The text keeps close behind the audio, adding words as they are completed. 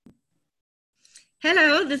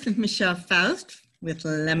Hello, this is Michelle Faust with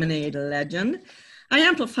Lemonade Legend. I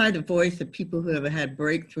amplify the voice of people who have had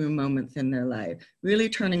breakthrough moments in their life, really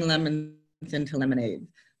turning lemons into lemonade.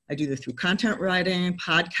 I do this through content writing,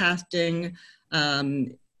 podcasting,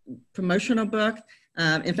 promotional books.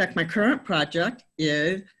 In fact, my current project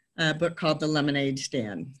is a book called The Lemonade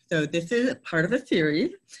Stand. So this is part of a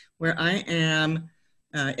series where I am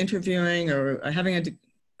interviewing or having a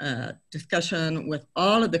discussion with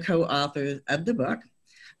all of the co-authors of the book.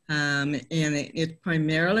 And it's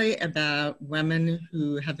primarily about women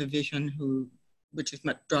who have a vision which is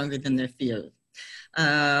much stronger than their fears.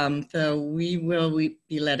 So we will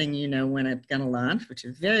be letting you know when it's going to launch, which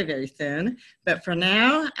is very, very soon. But for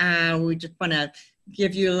now, we just want to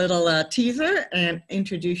give you a little teaser and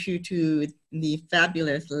introduce you to the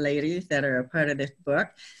fabulous ladies that are a part of this book.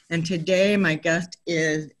 And today, my guest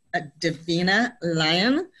is Davina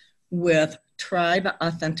Lyons with Tribe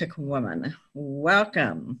Authentic Woman.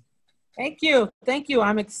 Welcome. Thank you. Thank you.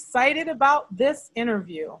 I'm excited about this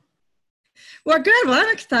interview. Well, good. Well,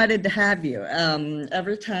 I'm excited to have you.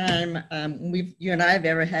 Every time you and I have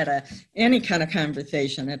ever had any kind of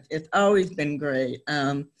conversation, it's always been great.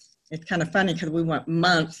 It's kind of funny because we went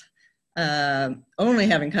months only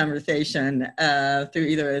having conversation through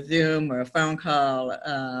either a Zoom or a phone call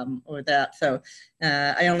or that. So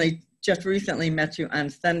I only just recently met you on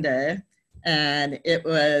Sunday, and it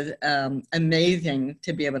was amazing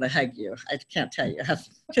to be able to hug you. I can't tell you how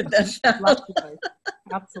good that sounds.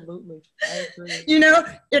 Absolutely. I agree. You know,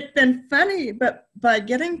 it's been funny, but by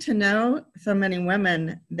getting to know so many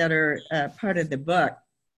women that are part of the book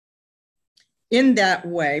in that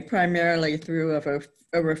way, primarily through a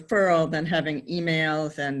referral, then having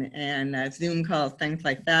emails and Zoom calls, things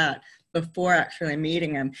like that, before actually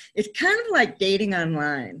meeting them, it's kind of like dating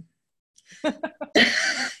online.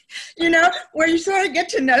 You know, where you sort of get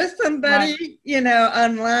to know somebody, right, you know,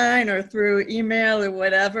 online or through email or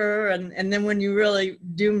whatever. And then when you really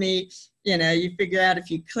do meet, you know, you figure out if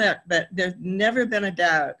you click. But there's never been a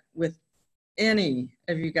doubt with any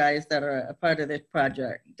of you guys that are a part of this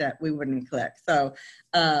project that we wouldn't click. So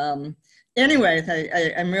anyways,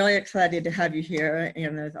 I'm really excited to have you here.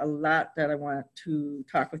 And there's a lot that I want to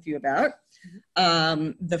talk with you about.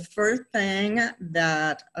 The first thing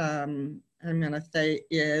that I'm going to say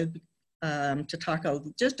is to talk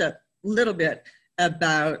just a little bit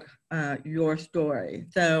about your story.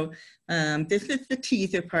 So this is the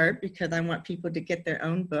teaser part because I want people to get their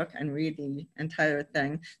own book and read the entire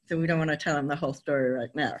thing. So we don't want to tell them the whole story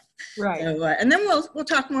right now. Right. So, and then we'll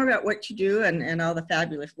talk more about what you do and all the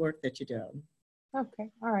fabulous work that you do. Okay.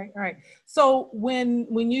 All right. All right. So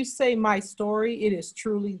when you say my story, it is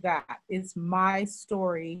truly that. It's my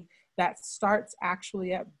story that starts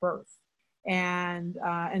actually at birth. And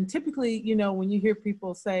typically, you know, when you hear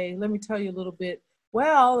people say, let me tell you a little bit,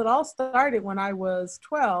 well, it all started when I was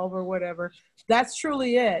 12 or whatever. That's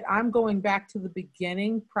truly it. I'm going back to the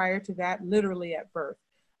beginning prior to that, literally at birth.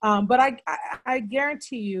 But I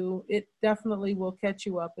guarantee you, it definitely will catch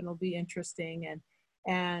you up and it'll be interesting.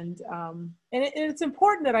 And it's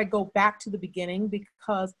important that I go back to the beginning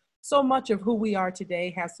because so much of who we are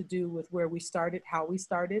today has to do with where we started, how we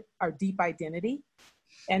started, our deep identity.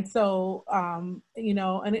 And so, you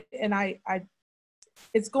know,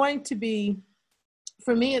 it's going to be,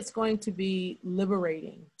 for me, it's going to be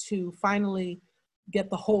liberating to finally get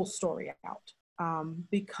the whole story out.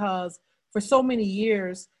 Because for so many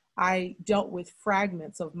years, I dealt with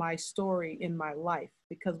fragments of my story in my life,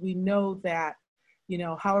 because we know that, you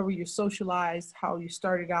know, however you're socialized, how you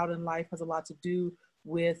started out in life has a lot to do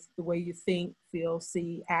with the way you think, feel,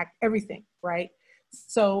 see, act, everything, right?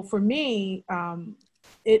 So for me,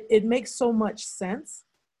 it makes so much sense.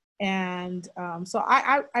 And so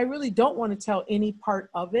I really don't want to tell any part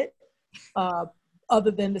of it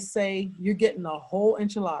other than to say you're getting a whole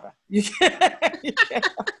enchilada. You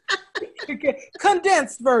get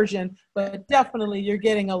condensed version, but definitely you're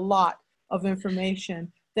getting a lot of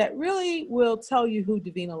information that really will tell you who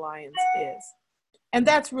Davina Lyons is. And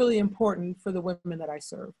that's really important for the women that I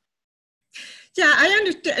serve. Yeah, I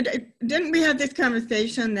understand. Didn't we have this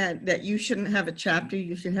conversation that you shouldn't have a chapter,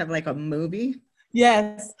 you should have like a movie?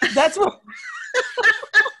 Yes, that's what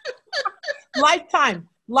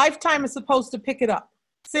Lifetime is supposed to pick it up.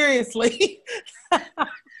 Seriously. All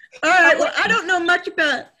right. Well, I don't know much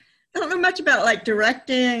about like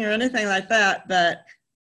directing or anything like that, but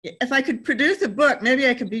if I could produce a book, maybe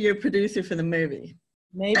I could be your producer for the movie.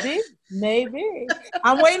 Maybe.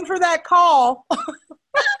 I'm waiting for that call.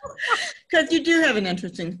 Because you do have an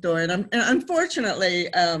interesting story, and unfortunately,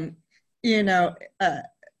 you know,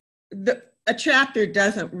 a chapter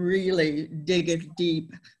doesn't really dig as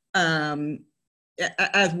deep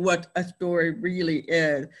as what a story really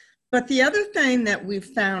is. But the other thing that we've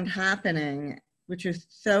found happening, which is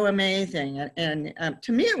so amazing, and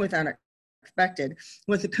to me it was unexpected,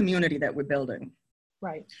 was the community that we're building.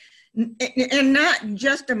 Right. And not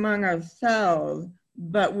just among ourselves,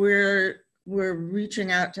 but we're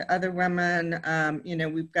reaching out to other women. You know,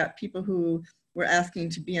 we've got people who we're asking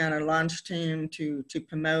to be on our launch team to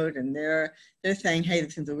promote, and they're saying, hey,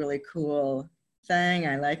 this is a really cool thing.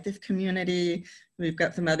 I like this community. We've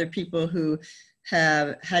got some other people who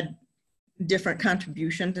have had different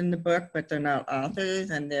contributions in the book, but they're not authors,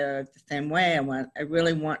 and they're the same way. I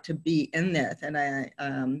really want to be in this, and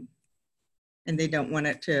and they don't want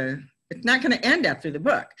it to. It's not going to end after the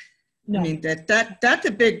book. No. I mean that's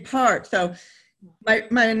a big part. So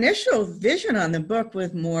my initial vision on the book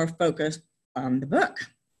was more focused on the book.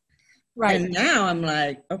 Right. And now I'm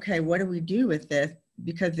like, okay, what do we do with this?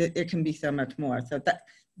 Because it can be so much more. So that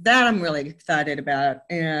I'm really excited about.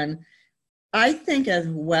 And I think as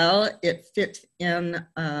well, it fits in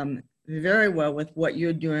very well with what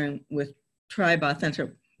you're doing with Tribe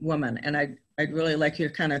Authentic Woman. And I'd really like you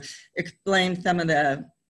to kind of explain some of the,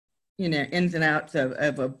 you know, ins and outs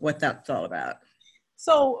of what that's all about.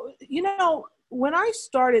 So, you know, when I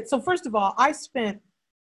started, so first of all, I spent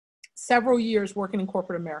several years working in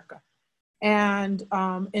corporate America. And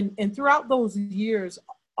throughout those years,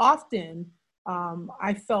 often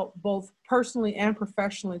I felt both personally and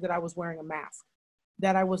professionally that I was wearing a mask,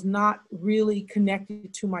 that I was not really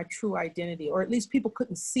connected to my true identity, or at least people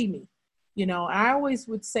couldn't see me. You know, I always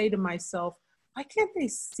would say to myself, why can't they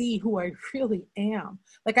see who I really am?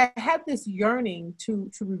 Like I had this yearning to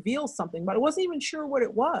reveal something, but I wasn't even sure what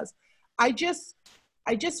it was. I just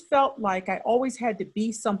felt like I always had to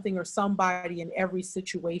be something or somebody in every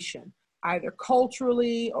situation, either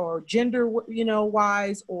culturally or gender, you know,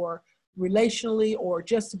 wise, or relationally, or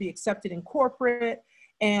just to be accepted in corporate,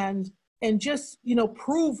 and just, you know,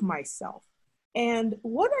 prove myself. And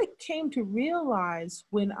what I came to realize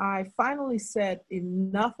when I finally said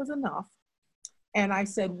enough is enough, and I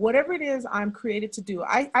said, whatever it is I'm created to do,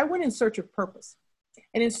 I went in search of purpose.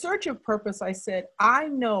 And in search of purpose, I said, I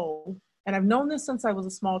know, and I've known this since I was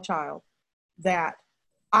a small child, that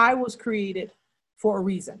I was created for a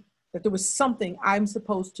reason, that there was something I'm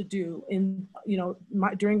supposed to do in, you know,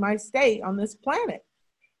 during my stay on this planet.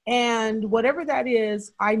 And whatever that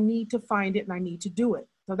is, I need to find it and I need to do it.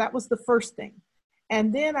 So that was the first thing.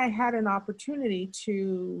 And then I had an opportunity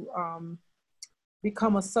to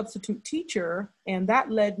become a substitute teacher. And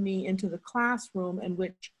that led me into the classroom, in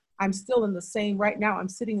which I'm still in the same, right now, I'm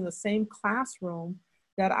sitting in the same classroom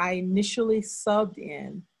that I initially subbed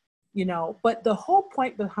in, you know. But the whole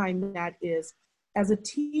point behind that is, as a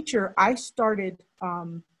teacher, I started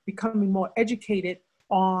becoming more educated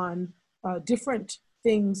on different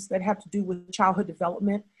things that have to do with childhood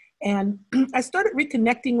development. And I started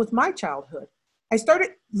reconnecting with my childhood. I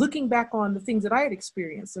started looking back on the things that I had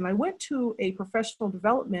experienced. And I went to a professional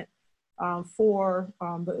development for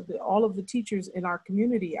all of the teachers in our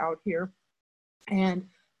community out here, and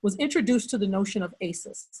was introduced to the notion of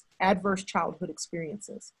ACEs, Adverse Childhood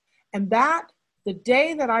Experiences. And that, the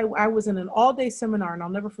day that I was in an all-day seminar, and I'll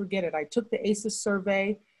never forget it, I took the ACEs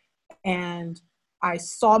survey and I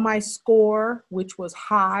saw my score, which was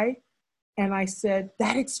high, and I said,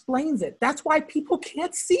 that explains it. That's why people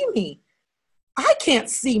can't see me. I can't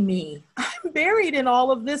see me. I'm buried in all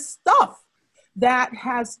of this stuff that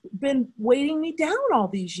has been weighting me down all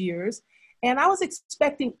these years. And I was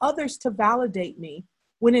expecting others to validate me,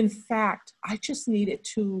 when in fact, I just needed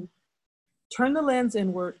to turn the lens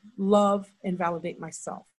inward, love and validate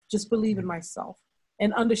myself. Just believe in myself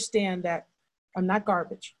and understand that I'm not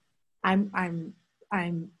garbage. I'm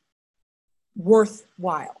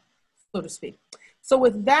worthwhile, so to speak. So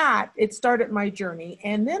with that, it started my journey.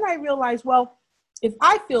 And then I realized, well, if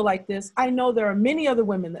I feel like this, I know there are many other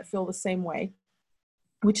women that feel the same way,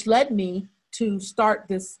 which led me to start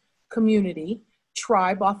this community,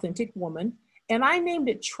 Tribe Authentic Woman. And I named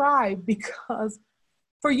it Tribe because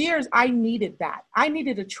for years I needed that. I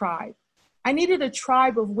needed a tribe. I needed a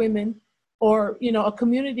tribe of women, or, you know, a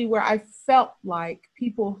community where I felt like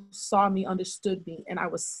people saw me, understood me, and I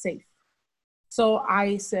was safe. So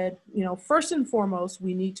I said, you know, first and foremost,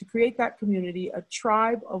 we need to create that community, a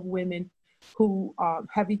tribe of women who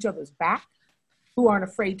have each other's back, who aren't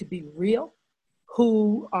afraid to be real,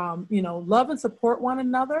 who, you know, love and support one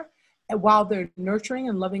another while they're nurturing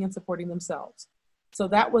and loving and supporting themselves. So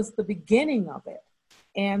that was the beginning of it.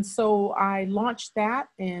 And so I launched that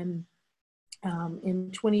in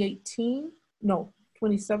 2018,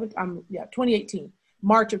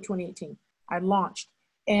 March of 2018, I launched.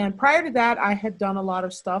 And prior to that, I had done a lot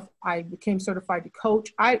of stuff. I became certified to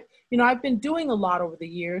coach. I've been doing a lot over the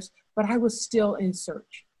years, but I was still in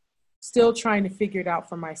search, still trying to figure it out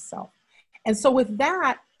for myself. And so with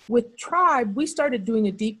that, with Tribe, we started doing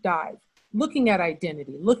a deep dive, looking at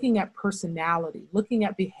identity, looking at personality, looking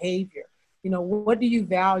at behavior. What do you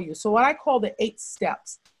value? So what I call the 8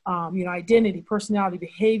 steps, identity, personality,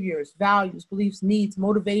 behaviors, values, beliefs, needs,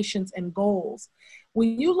 motivations, and goals.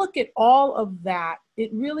 When you look at all of that, it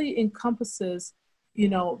really encompasses,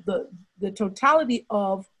 the totality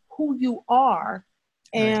of who you are.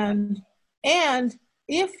 And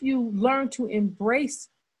if you learn to embrace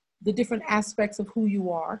the different aspects of who you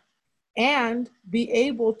are and be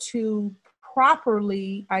able to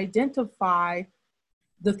properly identify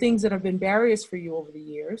the things that have been barriers for you over the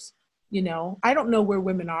years. I don't know where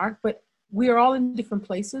women are, but we are all in different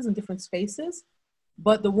places and different spaces.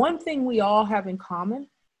 But the one thing we all have in common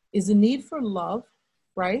is the need for love,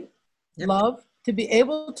 right? Yep. Love, to be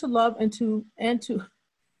able to love and to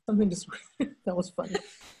something just, that was funny.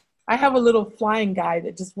 I have a little flying guy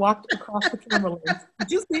that just walked across the camera lens.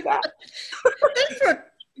 Did you see that? Thanks for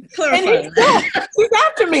clarifying. And he's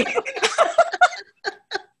after me.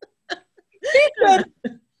 He said,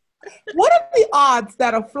 what are the odds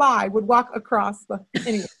that a fly would walk across the,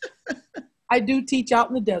 anyway. I do teach out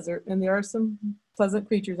in the desert, and there are some pleasant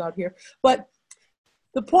creatures out here. But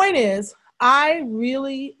the point is, I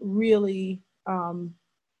really, really am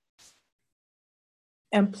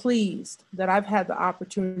pleased that I've had the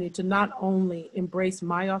opportunity to not only embrace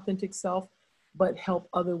my authentic self, but help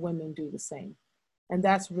other women do the same. And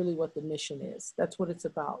that's really what the mission is. That's what it's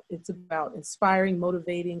about. It's about inspiring,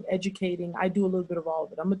 motivating, educating. I do a little bit of all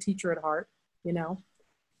of it. I'm a teacher at heart,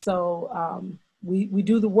 So we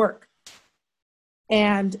do the work.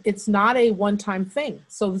 And it's not a one-time thing.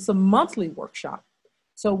 So it's a monthly workshop.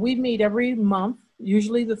 So we meet every month,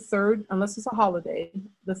 usually the third, unless it's a holiday,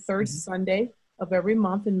 the third Sunday of every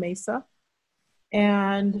month in Mesa.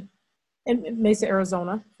 And in Mesa,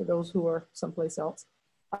 Arizona, for those who are someplace else.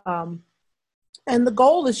 And the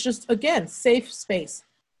goal is just, again, safe space,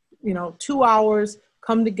 2 hours,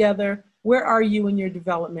 come together. Where are you in your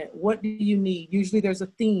development? What do you need? Usually there's a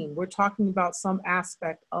theme. We're talking about some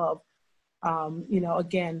aspect of,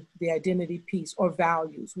 again, the identity piece or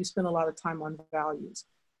values. We spend a lot of time on values.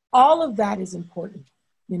 All of that is important.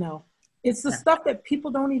 It's the stuff that people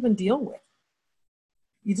don't even deal with.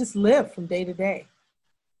 You just live from day to day.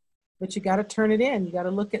 But you got to turn it in. You got to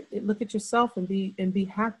look at yourself and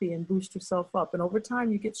be happy and boost yourself up. And over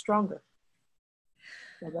time, you get stronger.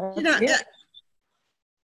 So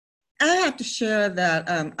I have to share that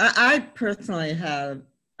I personally have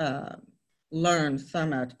learned so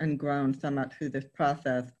much and grown so much through this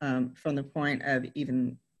process from the point of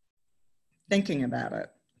even thinking about it,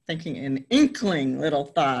 thinking an inkling little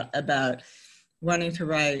thought about wanting to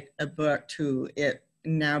write a book to it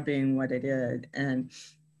now being what it is. And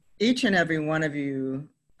each and every one of you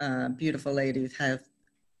beautiful ladies has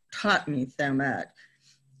taught me so much.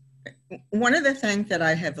 One of the things that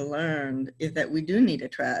I have learned is that we do need a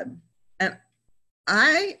tribe. And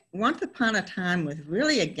I, once upon a time, was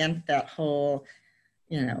really against that whole,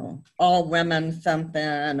 all women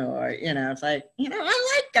something, or, it's like,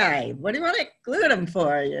 I like guys. What do you want to include them for,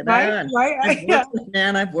 Right. I've worked with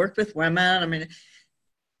men, I've worked with women. I mean,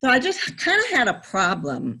 so I just kind of had a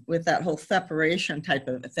problem with that whole separation type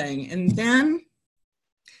of a thing. And then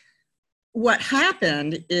what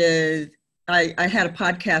happened is I had a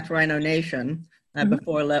podcast, Rhino Nation,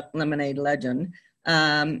 before Lemonade Legend.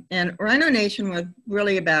 And Rhino Nation was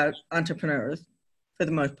really about entrepreneurs for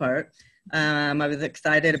the most part. I was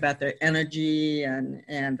excited about their energy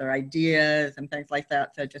and their ideas and things like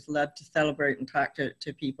that. So I just loved to celebrate and talk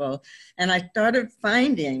to people. And I started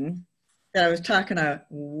finding that I was talking to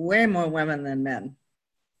way more women than men.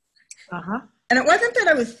 And it wasn't that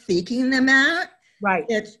I was seeking them out. Right.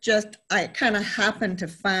 It's just, I kind of happened to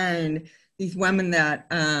find these women that,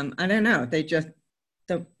 I don't know, they just,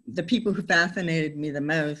 the people who fascinated me the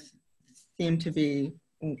most seemed to be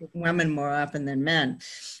women more often than men.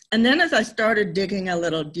 And then as I started digging a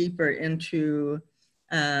little deeper into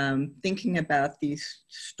thinking about these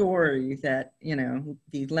stories that,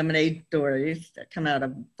 these lemonade stories that come out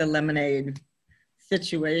of the lemonade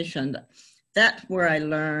situation, that's where I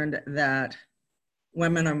learned that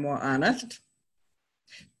women are more honest.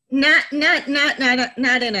 Not in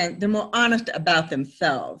a, they're more honest about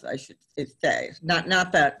themselves, I should say.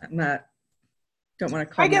 Not that, don't want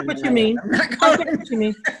to call I get what you mean. I get what you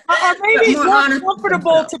mean. Or maybe more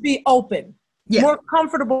comfortable to be open. Yeah. More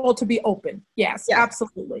comfortable to be open. Yes, yeah.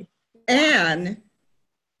 Absolutely. And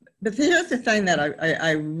But here's the thing that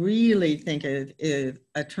I really think is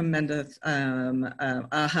a tremendous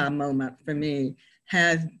aha moment for me,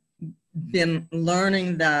 has been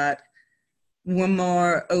learning that we're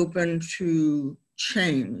more open to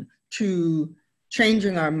change, to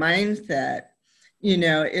changing our mindset. You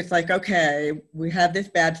know, it's like, okay, we have this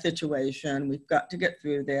bad situation, we've got to get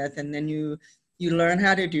through this, and then you learn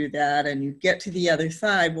how to do that and you get to the other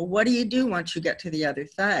side. Well, what do you do once you get to the other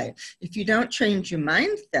side? If you don't change your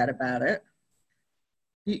mindset about it,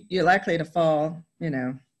 you're likely to fall, you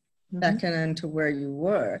know, back into where you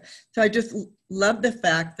were. So I just love the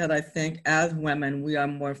fact that I think as women, we are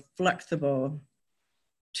more flexible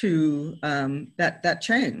to that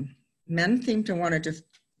change. Men seem to want to just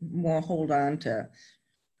more hold on to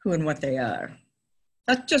who and what they are.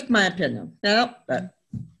 That's just my opinion. No, but,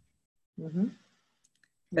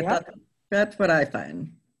 Yep. that's what I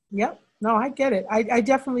find. Yep. No, I get it. I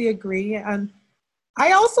definitely agree. And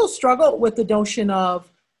I also struggle with the notion of,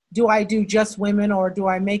 do I do just women or do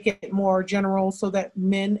I make it more general so that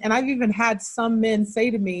men, and I've even had some men say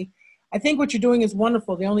to me, I think what you're doing is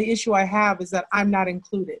wonderful. The only issue I have is that I'm not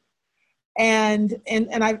included. And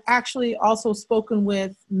I've actually also spoken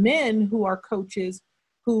with men who are coaches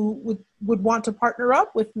who would want to partner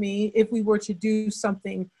up with me if we were to do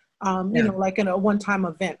something, you know, like in a one-time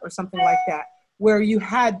event or something like that, where you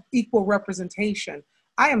had equal representation.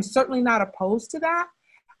 I am certainly not opposed to that.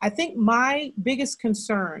 I think my biggest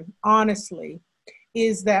concern, honestly,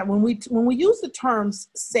 is that when we use the terms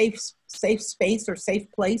safe space or safe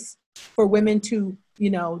place for women to, you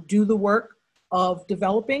know, do the work of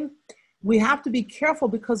developing, we have to be careful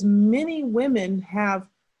because many women have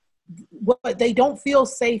what they don't feel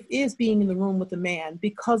safe is being in the room with a man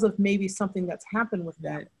because of maybe something that's happened with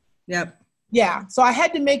them. Yep. Yeah, so I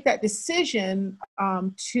had to make that decision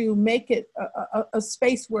to make it a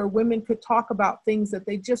space where women could talk about things that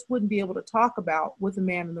they just wouldn't be able to talk about with a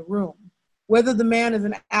man in the room. Whether the man is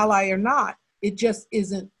an ally or not, it just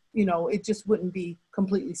isn't, you know, it just wouldn't be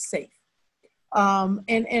completely safe.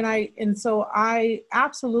 And so I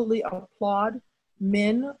absolutely applaud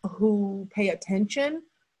men who pay attention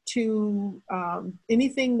to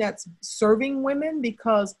anything that's serving women,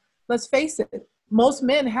 because let's face it, most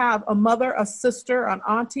men have a mother, a sister, an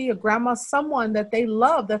auntie, a grandma, someone that they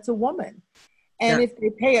love that's a woman. And if they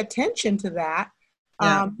pay attention to that,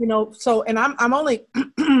 you know, so, and I'm only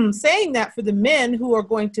saying that for the men who are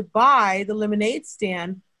going to buy the Lemonade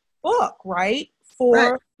Stand book, right?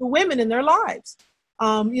 For the women in their lives.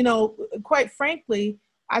 You know, quite frankly,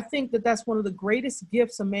 I think that that's one of the greatest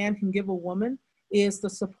gifts a man can give a woman is the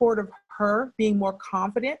support of her being more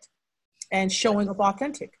confident and showing up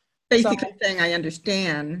authentic. Basically saying, I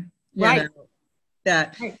understand, you know,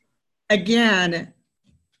 that, again,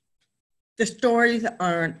 the stories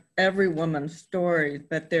aren't every woman's stories,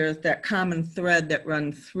 but there's that common thread that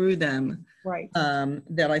runs through them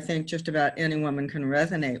that I think just about any woman can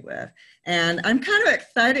resonate with. And I'm kind of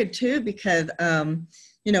excited too, because,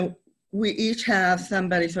 you know, we each have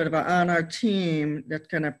somebody sort of on our team that's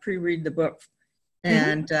going to pre-read the book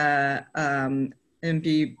and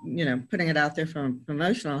be, you know, putting it out there for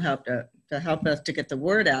promotional help to help us to get the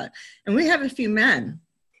word out. And we have a few men.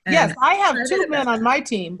 Yes, I have 2 men on my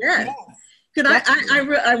team. Yes. Because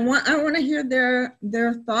I want to hear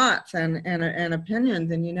their thoughts and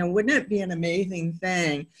opinions. And, you know, wouldn't it be an amazing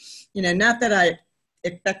thing? You know, not that I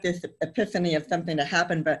expect this epiphany of something to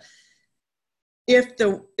happen, but if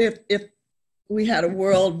we had a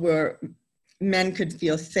world where men could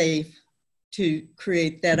feel safe to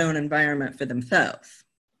create that own environment for themselves.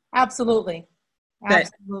 Absolutely.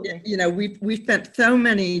 Absolutely. But, you know, we spent so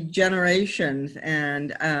many generations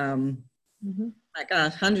and my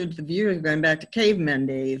gosh, hundreds of years going back to cavemen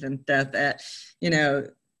days and stuff that, you know,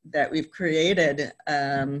 that we've created,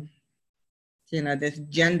 you know, this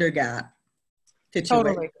gender gap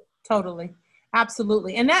situation. Totally.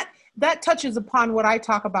 Absolutely. And that touches upon what I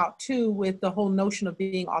talk about too, with the whole notion of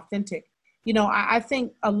being authentic. You know, I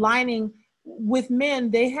think aligning with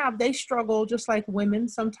men, they struggle just like women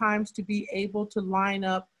sometimes to be able to line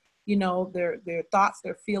up, you know, their thoughts,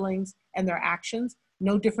 their feelings, and their actions,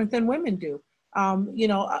 no different than women do. You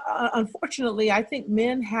know, unfortunately, I think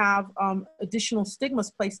men have additional stigmas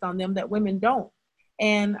placed on them that women don't.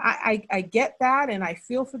 And I get that and I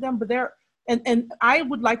feel for them, but and I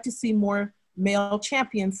would like to see more male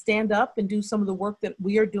champions stand up and do some of the work that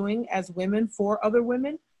we are doing as women for other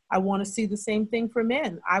women. I want to see the same thing for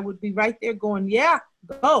men. I would be right there going, yeah,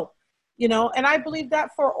 go, you know, and I believe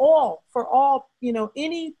that for all, you know,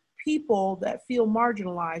 any people that feel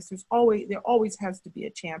marginalized, there always has to be a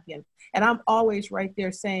champion. And I'm always right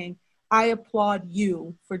there saying, I applaud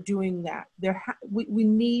you for doing that. We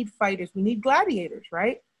need fighters. We need gladiators,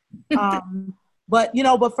 right? But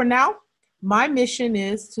for now, my mission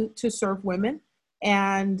is to serve women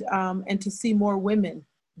and to see more women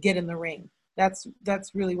get in the ring. That's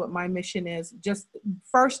really what my mission is. Just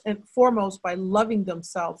first and foremost, by loving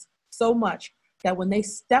themselves so much that when they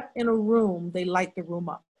step in a room, they light the room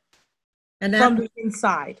up And from the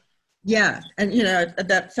inside. Yeah. And,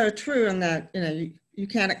 that's so true in that, you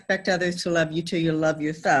can't expect others to love you till you love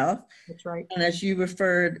yourself. That's right. And as you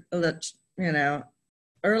referred,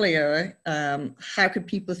 earlier, how could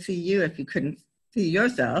people see you if you couldn't see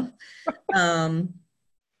yourself?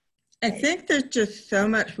 I think there's just so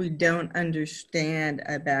much we don't understand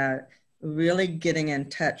about really getting in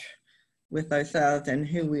touch with ourselves and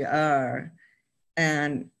who we are,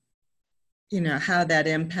 and how that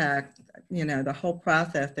impacts the whole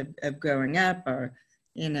process of growing up, or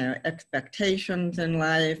expectations in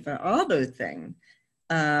life, or all those things.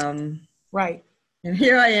 Right. And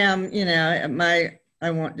here I am, at I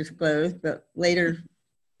won't disclose, but later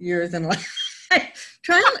years in life,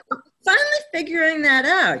 finally figuring that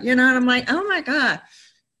out, and I'm like, oh my God,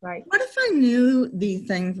 right. What if I knew these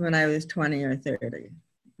things when I was 20 or 30?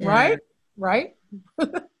 Right. Right.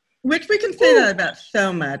 Which we can say that about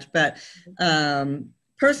so much, but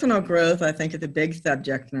personal growth, I think, is a big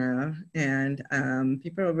subject now. And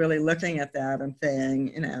people are really looking at that and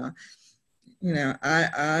saying,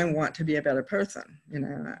 I want to be a better person.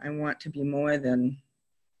 I want to be more than.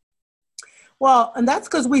 Well, and that's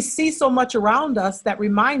because we see so much around us that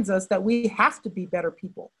reminds us that we have to be better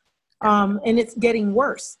people. And it's getting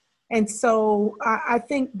worse. And so I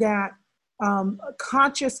think that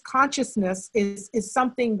consciousness is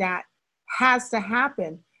something that has to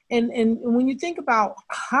happen. And when you think about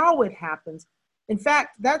how it happens, in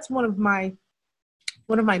fact, that's one of my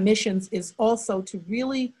missions is also to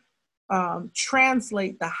really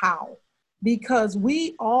translate the how. Because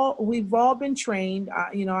we've all been trained,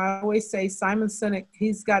 I always say Simon Sinek,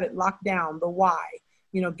 he's got it locked down, the why,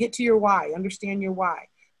 get to your why, understand your why.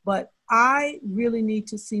 But I really need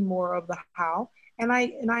to see more of the how. And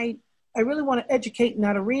I really want to educate in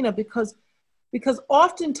that arena because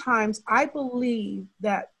oftentimes I believe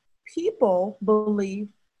that people believe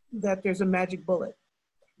that there's a magic bullet,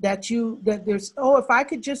 that there's, if I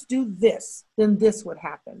could just do this, then this would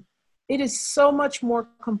happen. It is so much more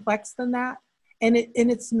complex than that. And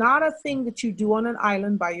it's not a thing that you do on an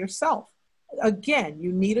island by yourself. Again,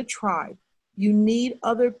 you need a tribe. You need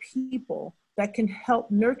other people that can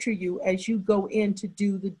help nurture you as you go in to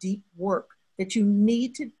do the deep work that you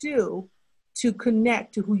need to do to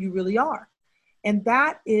connect to who you really are. And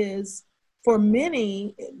that is, for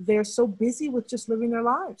many, they're so busy with just living their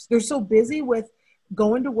lives. They're so busy with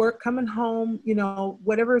going to work, coming home,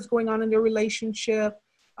 whatever is going on in their relationship,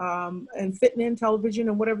 and fitting in television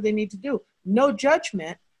and whatever they need to do. No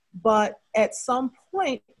judgment, but at some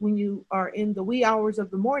point when you are in the wee hours of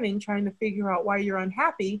the morning trying to figure out why you're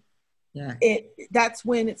unhappy, that's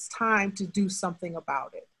when it's time to do something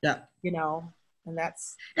about it. Yeah. And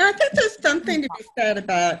that's. And I think there's something to be said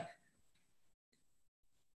about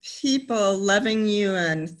people loving you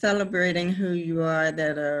and celebrating who you are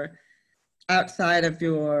that are outside of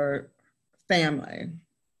your family.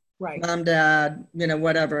 Right. Mom, dad,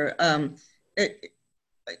 whatever. And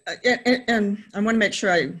I want to make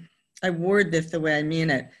sure I word this the way I mean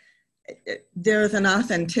it. There's an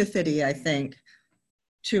authenticity, I think,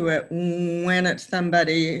 to it when it's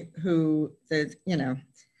somebody who is,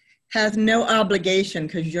 has no obligation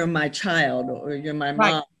because you're my child or you're my mom,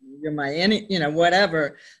 right. You're my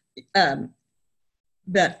whatever.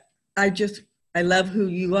 But I love who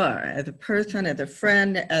you are as a person, as a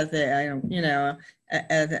friend, as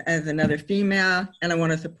as another female, and I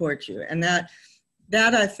want to support you. And that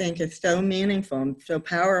I think is so meaningful and so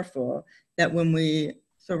powerful that when we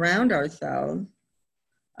surround ourselves,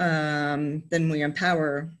 then we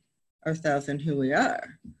empower ourselves in who we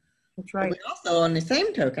are. That's right. But we also, on the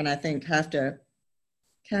same token, I think, have to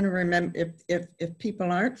kind of remember if people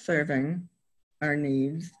aren't serving our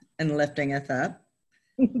needs and lifting us up.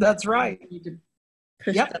 That's right. We need to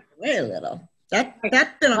push that away a little.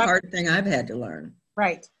 That's been a hard thing I've had to learn.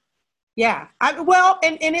 Right. Yeah.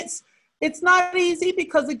 And it's not easy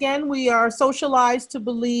because, again, we are socialized to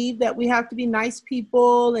believe that we have to be nice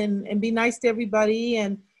people and be nice to everybody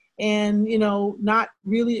and not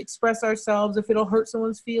really express ourselves if it'll hurt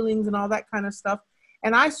someone's feelings and all that kind of stuff.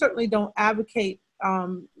 And I certainly don't advocate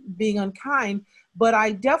being unkind, but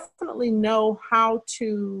I definitely know how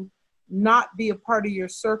to not be a part of your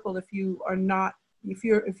circle if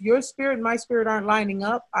your spirit and my spirit aren't lining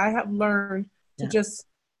up. I have learned to just,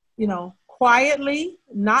 quietly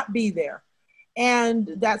not be there.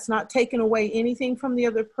 And that's not taking away anything from the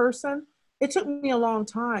other person. It took me a long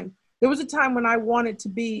time. There was a time when I wanted to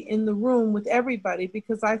be in the room with everybody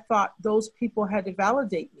because I thought those people had to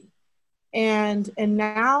validate me. And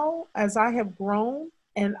now as I have grown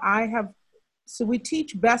and so we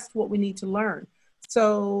teach best what we need to learn.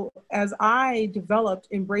 So as I developed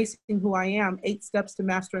embracing who I am, 8 steps to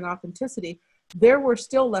mastering authenticity, there were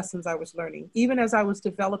still lessons I was learning. Even as I was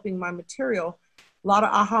developing my material, a lot of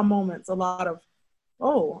aha moments, a lot of,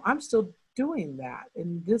 oh, I'm still doing that.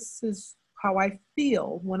 And this is how I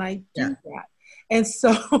feel when I do that. And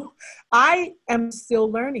so I am still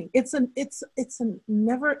learning. It's a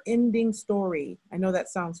never ending story. I know that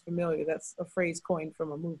sounds familiar. That's a phrase coined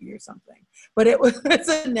from a movie or something, but it's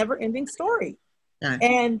a never ending story. Yeah.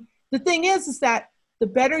 And the thing is that the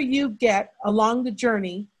better you get along the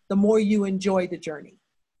journey, the more you enjoy the journey.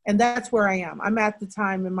 And that's where I am. I'm at the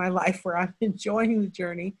time in my life where I'm enjoying the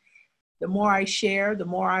journey. The more I share, the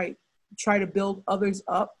more I try to build others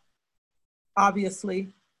up. Obviously,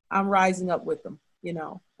 I'm rising up with them,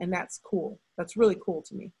 and that's cool. That's really cool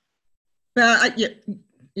to me. Well,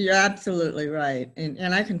 you're absolutely right.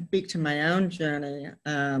 And I can speak to my own journey.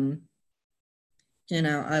 I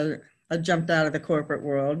jumped out of the corporate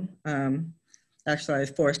world. Actually, I was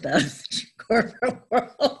forced out of the corporate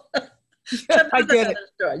world. I get it.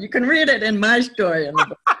 Story. You can read it in my story in the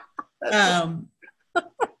book.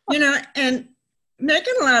 And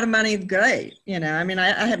making a lot of money is great.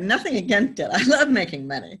 I have nothing against it. I love making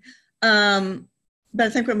money. But I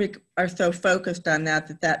think when we are so focused on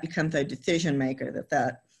that becomes a decision maker,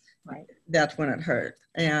 that's when it hurts.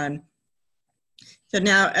 And so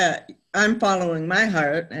now I'm following my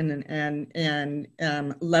heart and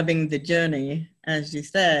loving the journey, as you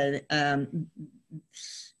said.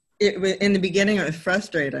 It was, in the beginning, it was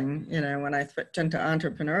frustrating, when I switched into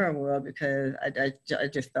entrepreneurial world, because I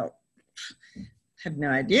just felt, have no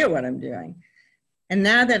idea what I'm doing. And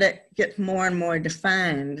now that it gets more and more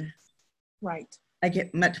defined, right, I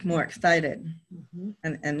get much more excited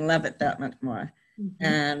and love it that much more.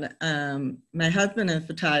 And my husband is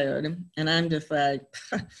retired, and I'm just like,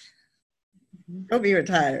 go be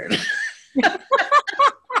retired.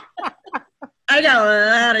 I got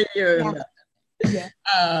a lot of years. Yeah.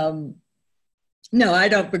 No, I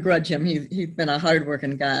don't begrudge him. He's been a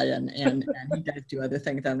hardworking guy, and he does do other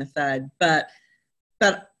things on the side. But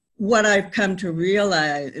what I've come to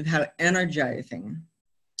realize is how energizing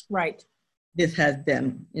this has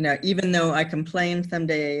been. Even though I complain some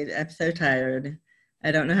days, I'm so tired,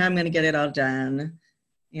 I don't know how I'm going to get it all done,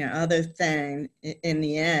 all those things. In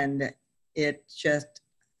the end, it's purpose.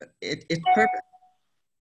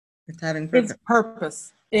 It's having purpose. It's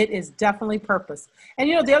purpose. It is definitely purpose. And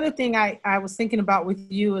the other thing I was thinking about with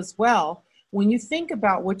you as well, when you think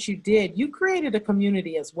about what you did, you created a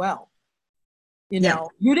community as well.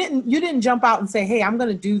 You didn't jump out and say, hey, I'm going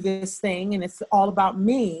to do this thing and it's all about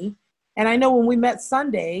me. And I know when we met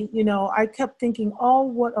Sunday, I kept thinking, oh,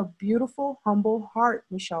 what a beautiful, humble heart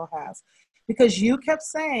Michelle has, because you kept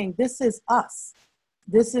saying, this is us.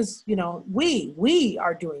 This is, we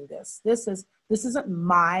are doing this. This isn't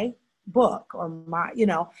my book or my,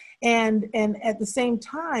 and at the same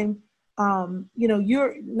time,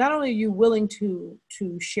 you're not only are you willing to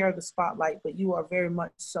share the spotlight, but you are very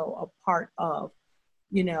much so a part of,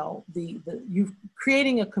 you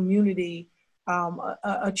creating a community,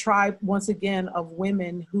 a tribe, once again, of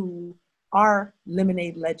women who are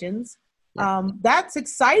lemonade legends. That's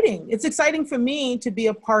exciting. It's exciting for me to be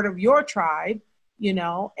a part of your tribe,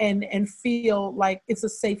 and feel like it's a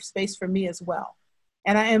safe space for me as well.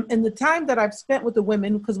 And I am, in the time that I've spent with the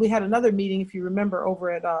women, because we had another meeting, if you remember,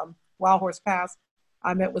 over at Wild Horse Pass,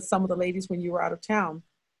 I met with some of the ladies when you were out of town.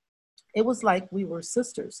 It was like we were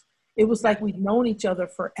sisters. It was like we'd known each other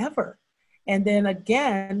forever. And then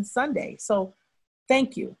again, Sunday. So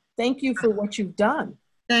thank you. Thank you for what you've done.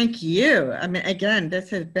 Thank you. I mean, again, this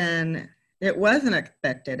has been, it wasn't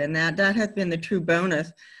expected. And that has been the true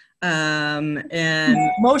bonus. And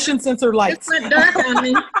motion sensor lights. It went dark on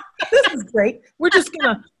me. This is great. We're just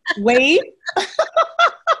gonna wave.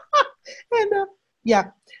 And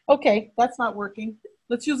yeah, okay, that's not working.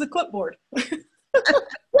 Let's use a clipboard.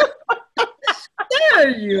 There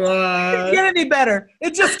you are. It can't get any better.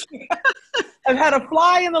 It just can't. I've had a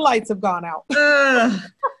fly and the lights have gone out.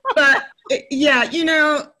 But yeah, in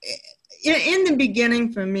the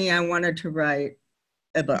beginning for me, I wanted to write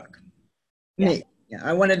a book. Me. Yeah,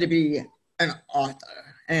 I wanted to be an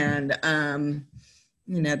author, and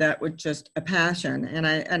that was just a passion, and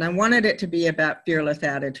I wanted it to be about fearless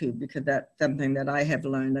attitude, because that's something that I have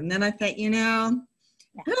learned. And then I thought, I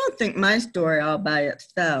don't think my story all by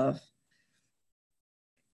itself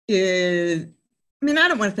is, I mean, I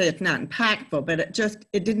don't want to say it's not impactful, but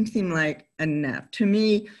it didn't seem like enough to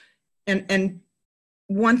me. And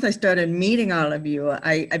once I started meeting all of you,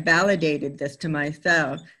 I validated this to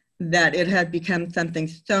myself, that it had become something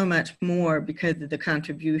so much more because of the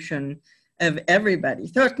contribution of everybody.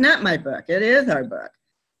 So it's not my book, it is our book.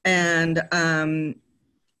 And,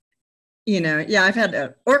 you know, yeah, I've had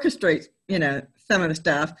to orchestrate, you know, some of the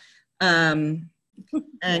stuff, and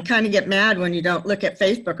kind of get mad when you don't look at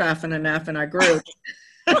Facebook often enough in our group.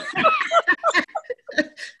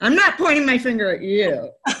 I'm not pointing my finger at you.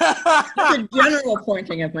 It's a general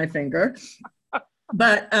pointing of my finger.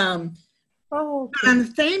 But on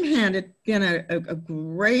the same hand, it's been a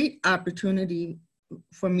great opportunity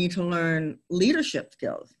for me to learn leadership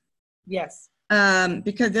skills. Yes.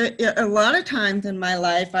 Because a lot of times in my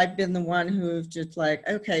life, I've been the one who's just like,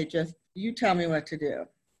 okay, just you tell me what to do.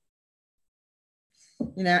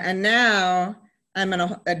 You know, and now I'm in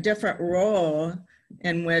a different role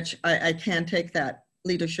in which I can take that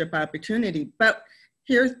leadership opportunity. But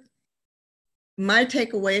here's my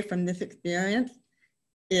takeaway from this experience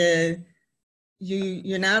is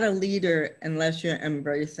you're not a leader unless you're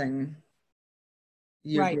embracing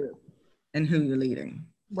your group and who you're leading.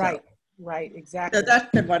 Right, so, right, exactly. So that's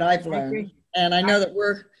been what I've learned. And I know that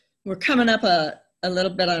we're coming up a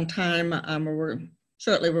little bit on time. We're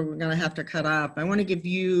going to have to cut off. I want to give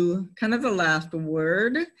you kind of the last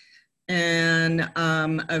word and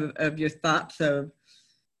of your thoughts of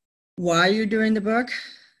why you're doing the book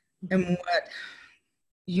and what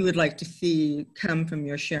you would like to see come from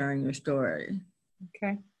your sharing your story.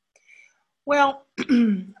 Okay. Well,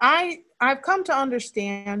 I've come to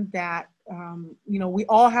understand that, you know, we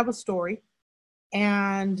all have a story.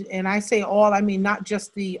 And I say all, I mean, not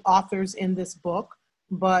just the authors in this book,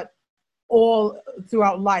 but all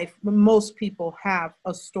throughout life, most people have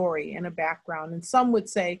a story and a background. And some would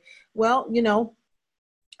say, well, you know,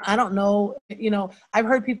 I don't know, you know, I've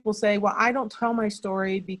heard people say, well, I don't tell my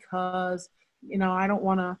story because, you know, I don't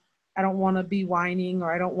want to be whining,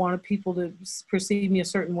 or I don't want people to perceive me a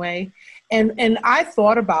certain way. And I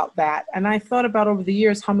thought about that. And I thought about over the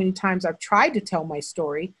years how many times I've tried to tell my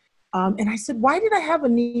story. And I said, why did I have a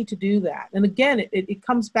need to do that? And again, it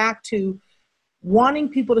comes back to wanting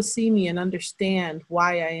people to see me and understand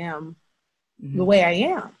why I am the way I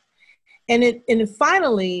am. And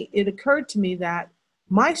finally, it occurred to me that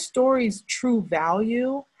my story's true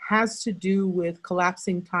value has to do with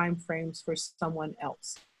collapsing time frames for someone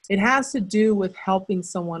else. It has to do with helping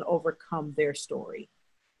someone overcome their story.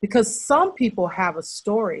 Because some people have a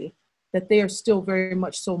story that they are still very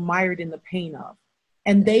much so mired in the pain of,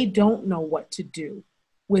 and they don't know what to do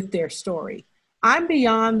with their story. I'm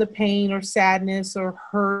beyond the pain or sadness or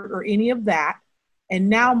hurt or any of that. And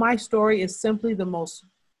now my story is simply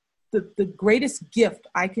the greatest gift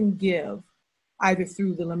I can give, either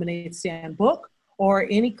through the Lemonade Stand book or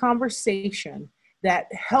any conversation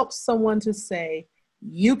that helps someone to say,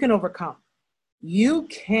 you can overcome. You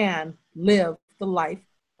can live the life.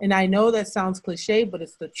 And I know that sounds cliche, but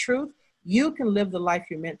it's the truth. You can live the life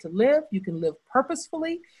you're meant to live. You can live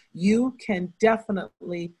purposefully. You can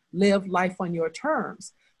definitely live life on your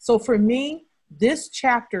terms. So for me, this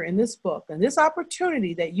chapter in this book and this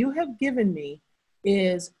opportunity that you have given me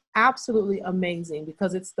is absolutely amazing,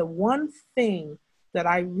 because it's the one thing that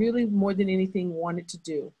I really, more than anything, wanted to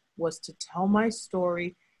do, was to tell my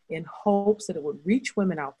story in hopes that it would reach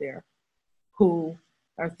women out there who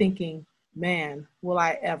are thinking, man, will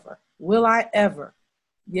I ever? Will I ever?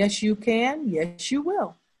 Yes, you can. Yes, you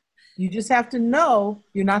will. You just have to know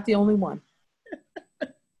you're not the only one.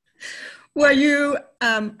 Well,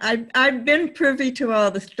 I've been privy to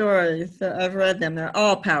all the stories. So I've read them. They're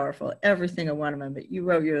all powerful, every single one of them. But you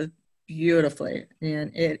wrote yours beautifully,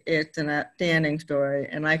 and it's an outstanding story.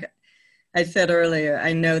 And like I said earlier,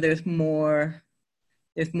 I know there's more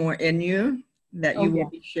in you that you will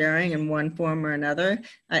be sharing in one form or another.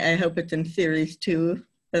 I hope it's in series 2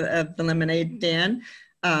 of the Lemonade Stand.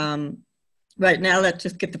 Right now, let's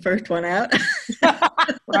just get the first one out.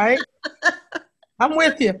 Right? I'm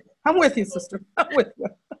with you, sister. I'm with you.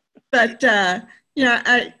 But, you know,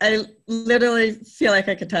 I literally feel like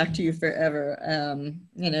I could talk to you forever.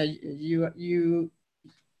 You know, you,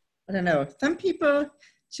 I don't know, some people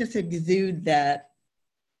just exude that.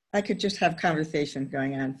 I could just have conversations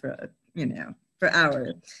going on for, you know, for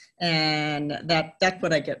hours. And that's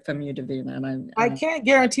what I get from you, Davina. And I can't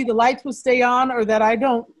guarantee the lights will stay on or that I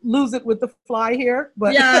don't lose it with the fly here.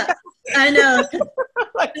 But yeah, I know.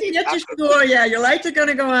 You get to school, yeah, your lights are going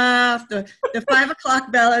to go off. The 5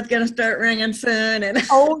 o'clock bell is going to start ringing soon. And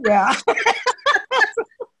oh, yeah.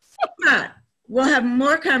 But we'll have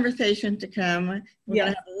more conversation to come We're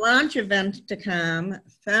going to have a launch event to come.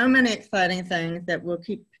 So many exciting things that we'll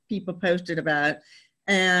keep people posted about.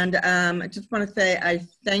 And I just want to say I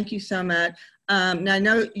thank you so much. Now, I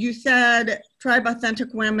know you said Tribe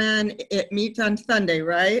Authentic Women, it meets on Sunday,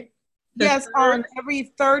 right? Yes, on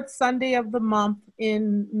every third Sunday of the month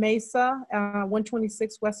in Mesa,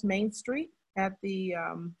 126 West Main Street at the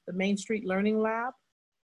Main Street Learning Lab.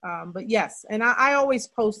 But yes, and I always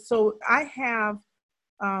post. So I have,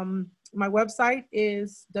 my website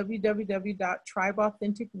is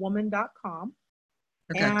www.tribeauthenticwoman.com.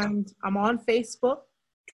 Okay. And I'm on Facebook,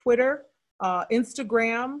 Twitter,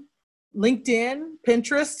 Instagram, LinkedIn,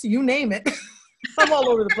 Pinterest, you name it. I'm all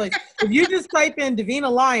over the place. If you just type in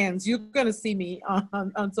Davina Lyons, you're going to see me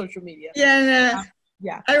on social media. Yeah.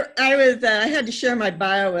 Yeah. I had to share my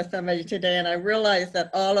bio with somebody today, and I realized that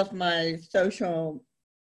all of my social,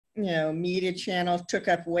 media channels took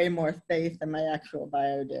up way more space than my actual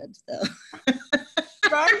bio did. So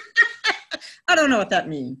Right? I don't know what that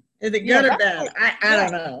means. Is it good or bad? Right. I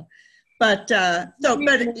don't know. But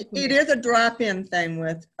but it is a drop-in thing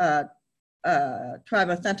with Tribe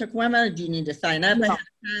Authentic Women. Do you need to sign up ahead of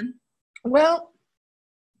time? Well,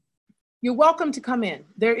 you're welcome to come in.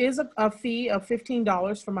 There is a fee of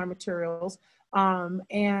 $15 for my materials.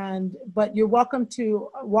 But you're welcome to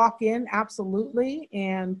walk in, absolutely,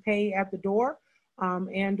 and pay at the door,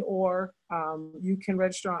 or you can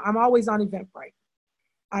register. I'm always on Eventbrite.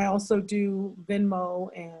 I also do Venmo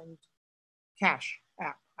and Cash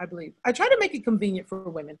App, I believe. I try to make it convenient for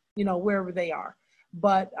women, wherever they are.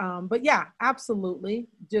 But yeah, absolutely.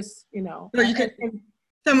 Just, So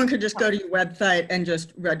someone could just go to your website and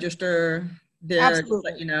just register there, just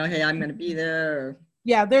let you know, hey, I'm going to be there. Or...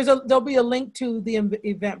 Yeah, there'll be a link to the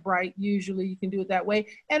Eventbrite. Usually you can do it that way.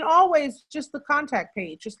 And always just the contact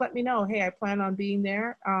page. Just let me know, hey, I plan on being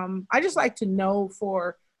there. I just like to know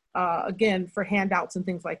for handouts and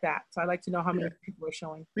things like that. So I like to know how many people are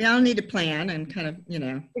showing. We all need to plan and kind of,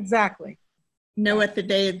 Exactly. Know what the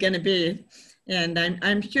day is going to be. And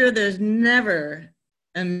I'm sure there's never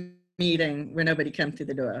a meeting where nobody comes through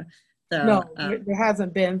the door. So, no, there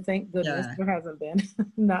hasn't been. Thank goodness, there hasn't been.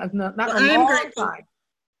 not well, a long time.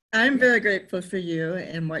 I'm very grateful for you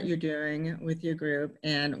and what you're doing with your group.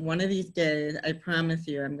 And one of these days, I promise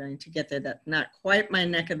you, I'm going to get there. That's not quite my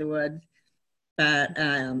neck of the woods, but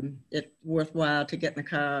it's worthwhile to get in the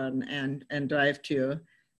car and drive to.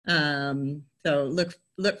 So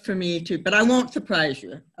look for me too, but I won't surprise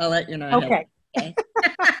you. I'll let you know. Okay.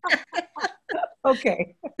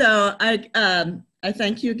 Okay. So I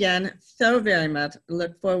thank you again so very much.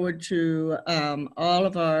 Look forward to all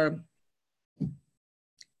of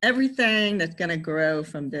everything that's going to grow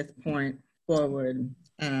from this point forward.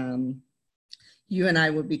 You and I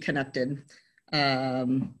will be connected by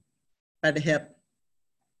the hip,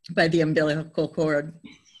 by the umbilical cord,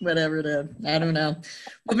 whatever it is. I don't know.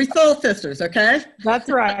 We'll be soul sisters, okay? That's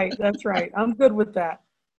right. That's right. I'm good with that.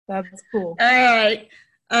 That's cool. All right.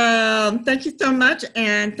 Thank you so much.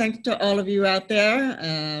 And thanks to all of you out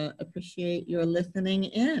there. Appreciate your listening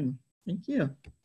in. Thank you.